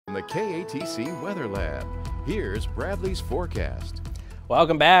From the KATC Weather Lab, here's Bradley's forecast.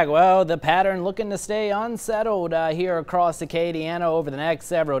 Welcome back. Well, the pattern looking to stay unsettled here across Acadiana over the next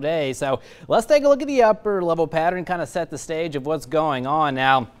several days. So let's take a look at the upper level pattern, kind of set the stage of what's going on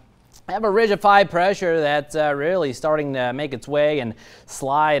now. I have a ridge of high pressure that's really starting to make its way and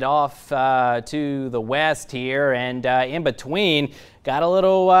slide off to the west here, and in between got a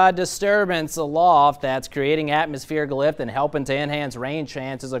little disturbance aloft that's creating atmospheric lift and helping to enhance rain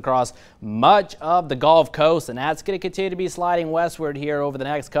chances across much of the Gulf Coast, and that's going to continue to be sliding westward here over the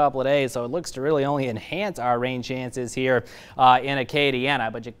next couple of days. So it looks to really only enhance our rain chances here in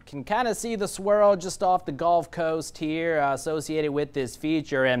Acadiana. But you can kind of see the swirl just off the Gulf Coast here associated with this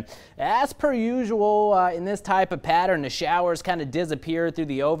feature. And as per usual in this type of pattern, the showers kind of disappear through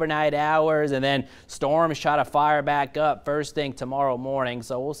the overnight hours, and then storms try to fire back up first thing tomorrow morning.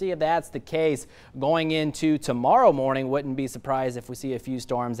 So we'll see if that's the case going into tomorrow morning. Wouldn't be surprised if we see a few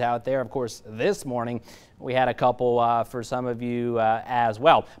storms out there. Of course, this morning we had a couple for some of you as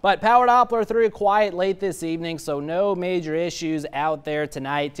well. But power Doppler 3 quiet late this evening, so no major issues out there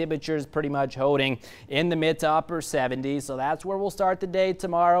tonight. Temperatures pretty much holding in the mid to upper 70s, so that's where we'll start the day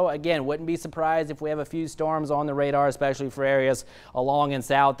tomorrow. Again, wouldn't be surprised if we have a few storms on the radar, especially for areas along and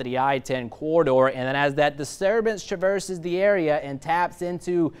south of the I-10 corridor. And then as that disturbance traverses the area and taps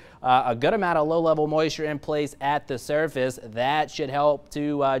into a good amount of low-level moisture in place at the surface, that should help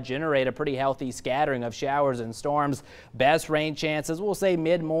to generate a pretty healthy scattering of showers and storms. Best rain chances, we'll say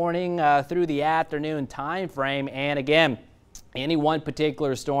mid-morning through the afternoon time frame. And again, any one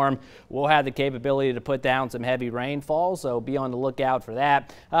particular storm will have the capability to put down some heavy rainfall, so be on the lookout for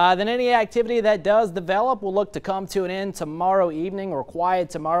that. Then any activity that does develop will look to come to an end tomorrow evening or quiet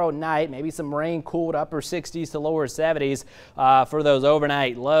tomorrow night. Maybe some rain cooled upper 60s to lower 70s for those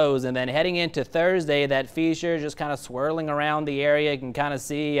overnight lows. And then heading into Thursday, that feature just kind of swirling around the area. You can kind of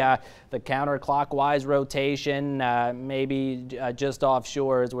see the counterclockwise rotation, maybe just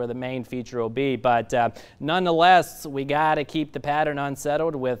offshore is where the main feature will be. But nonetheless, we got to keep the pattern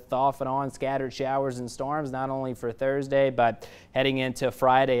unsettled with off and on scattered showers and storms, not only for Thursday, but heading into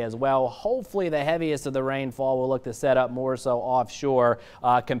Friday as well. Hopefully the heaviest of the rainfall will look to set up more so offshore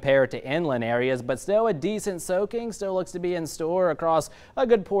compared to inland areas, but still a decent soaking still looks to be in store across a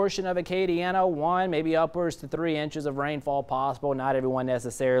good portion of Acadiana. 1, maybe upwards to 3 inches of rainfall possible. Not everyone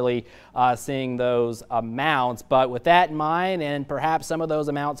necessarily seeing those amounts, but with that in mind, and perhaps some of those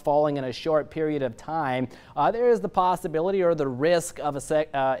amounts falling in a short period of time, there is the possibility or the risk of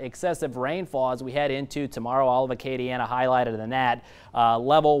excessive rainfall as we head into tomorrow. All of Acadiana highlighted in that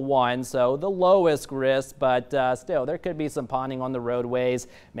level 1, so the lowest risk, but still there could be some ponding on the roadways,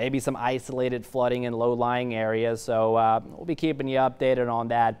 maybe some isolated flooding in low-lying areas. So we'll be keeping you updated on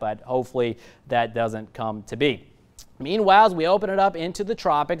that, but hopefully that doesn't come to be. Meanwhile, as we open it up into the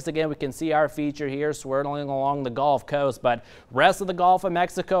tropics, again, we can see our feature here swirling along the Gulf Coast, but rest of the Gulf of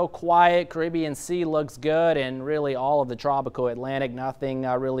Mexico, quiet. Caribbean Sea looks good, and really all of the tropical Atlantic, nothing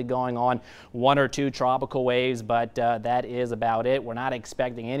really going on. 1 or 2 tropical waves, but that is about it. We're not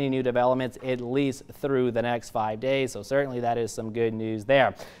expecting any new developments, at least through the next 5 days, so certainly that is some good news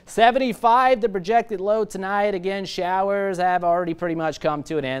there. 75, the projected low tonight. Again, showers have already pretty much come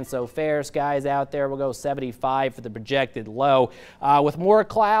to an end, so fair skies out there. We'll go 75 for the projected low, with more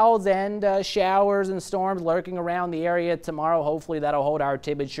clouds and showers and storms lurking around the area tomorrow. Hopefully that'll hold our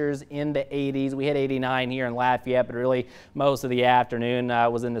temperatures in the 80s. We hit 89 here in Lafayette, but really most of the afternoon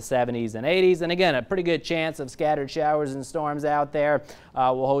was in the 70s and 80s. And again, a pretty good chance of scattered showers and storms out there.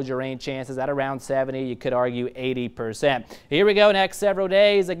 We'll hold your rain chances at around 70. You could argue 80%. Here we go. Next several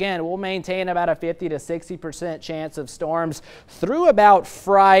days, again, we'll maintain about a 50 to 60% chance of storms through about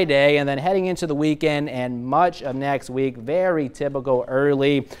Friday, and then heading into the weekend and much of next week. Very typical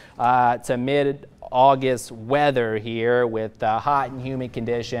early to mid-August weather here with hot and humid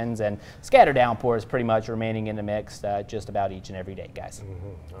conditions and scattered downpours pretty much remaining in the mix just about each and every day, guys.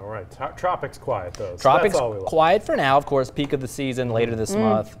 All right. Tropics quiet, though. So Tropics quiet for now. Of course, peak of the season later this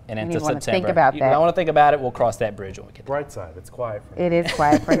month and into September. Think about that. I want to think about it. We'll cross that bridge when we get there. Bright side. It's quiet for now. It is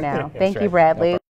quiet for now. Thank you, Bradley.